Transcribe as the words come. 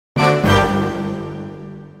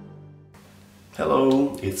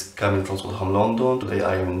Hello, it's coming from Spotahome, London. Today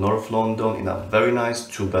I am in North London in a very nice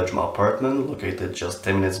 2-bedroom apartment located just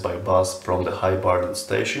 10 minutes by bus from the High Barnet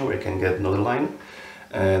station where you can get Northern Line.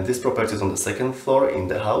 And this property is on the second floor in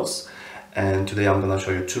the house, and today I'm gonna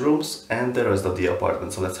show you 2 rooms and the rest of the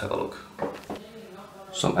apartment, so let's have a look.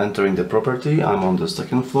 So I'm entering the property. I'm on the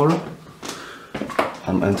second floor.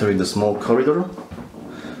 I'm entering the small corridor.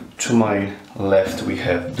 To my left we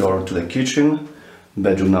have door to the kitchen,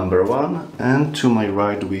 bedroom number 1, and to my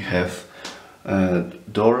right we have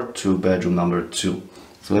door to bedroom number 2.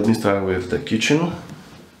 So let me start with the kitchen.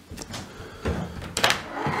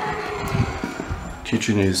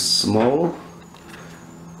 Kitchen is small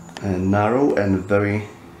and narrow and very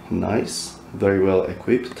nice, very well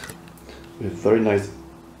equipped with very nice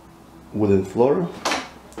wooden floor.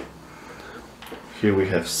 Here we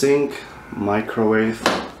have sink, microwave.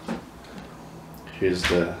 Here's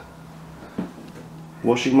the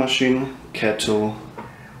washing machine, kettle,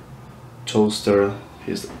 toaster.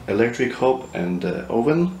 Here's electric hob and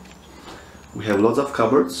oven. We have lots of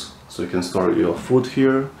cupboards, so you can store your food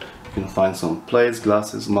here. You can find some plates,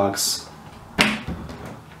 glasses, mugs.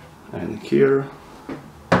 And here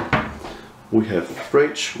we have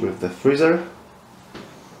fridge with the freezer.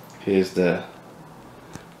 Here's the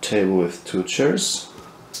table with 2 chairs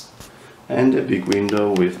and a big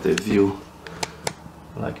window with the view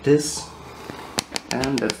like this.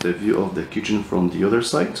 And that's the view of the kitchen from the other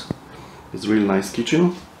side. It's a really nice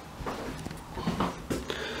kitchen.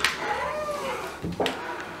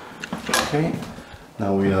 Okay,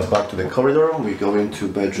 now we are back to the corridor. We go into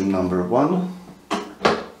bedroom number 1.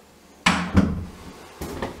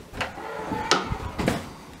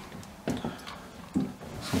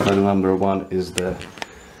 So bedroom number 1 is the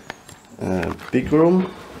big room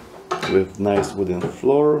with nice wooden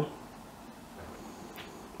floor.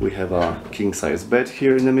 We have a king-size bed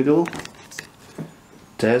here in the middle,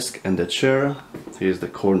 desk and a chair. Here's the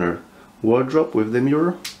corner wardrobe with the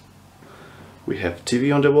mirror. We have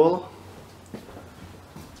TV on the wall.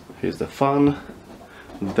 Here's the fan,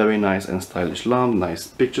 very nice and stylish lamp, nice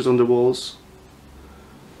pictures on the walls,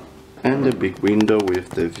 and a big window with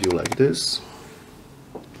the view like this.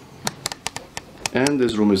 And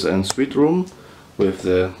this room is an ensuite room with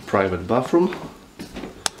the private bathroom.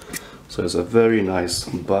 So it's a very nice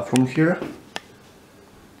bathroom here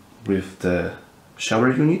with the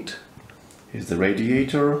shower unit. Here's the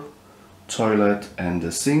radiator, toilet and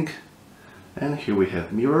the sink. And here we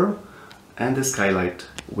have mirror and the skylight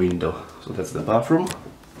window. So that's the bathroom.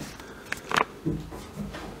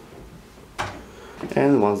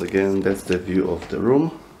 And once again, that's the view of the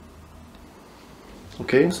room.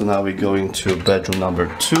 Okay, so now we go into bedroom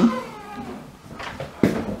number 2.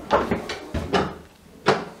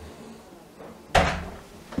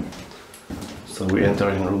 So we enter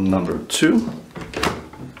in room number 2.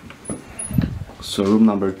 So room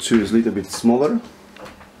number 2 is a little bit smaller.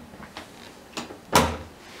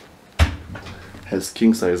 Has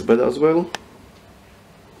king size bed as well.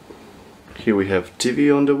 Here we have TV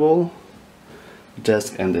on the wall,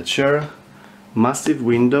 desk and a chair, massive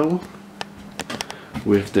window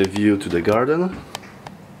with the view to the garden.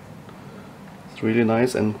 It's really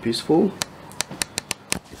nice and peaceful.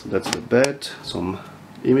 So that's the bed, some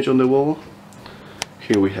image on the wall.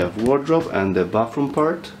 Here we have wardrobe and the bathroom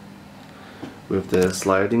part with the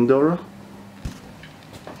sliding door.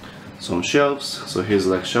 Some shelves, so here's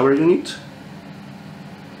like shower unit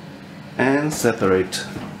and separate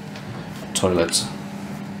toilet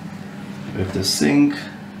with the sink,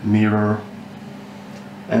 mirror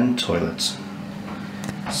and toilet.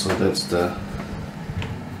 So that's the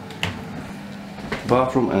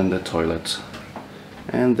bathroom and the toilet,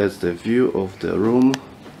 and that's the view of the room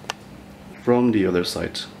from the other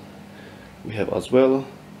side. We have as well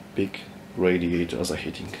big radiator as a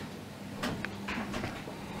heating.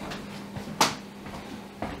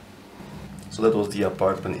 So that was the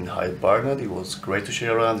apartment in High Barnet. It was great to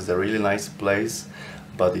share around. It's a really nice place,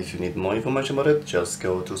 but if you need more information about it, just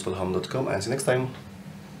go to spotahome.com and see you next time.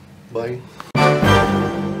 Bye.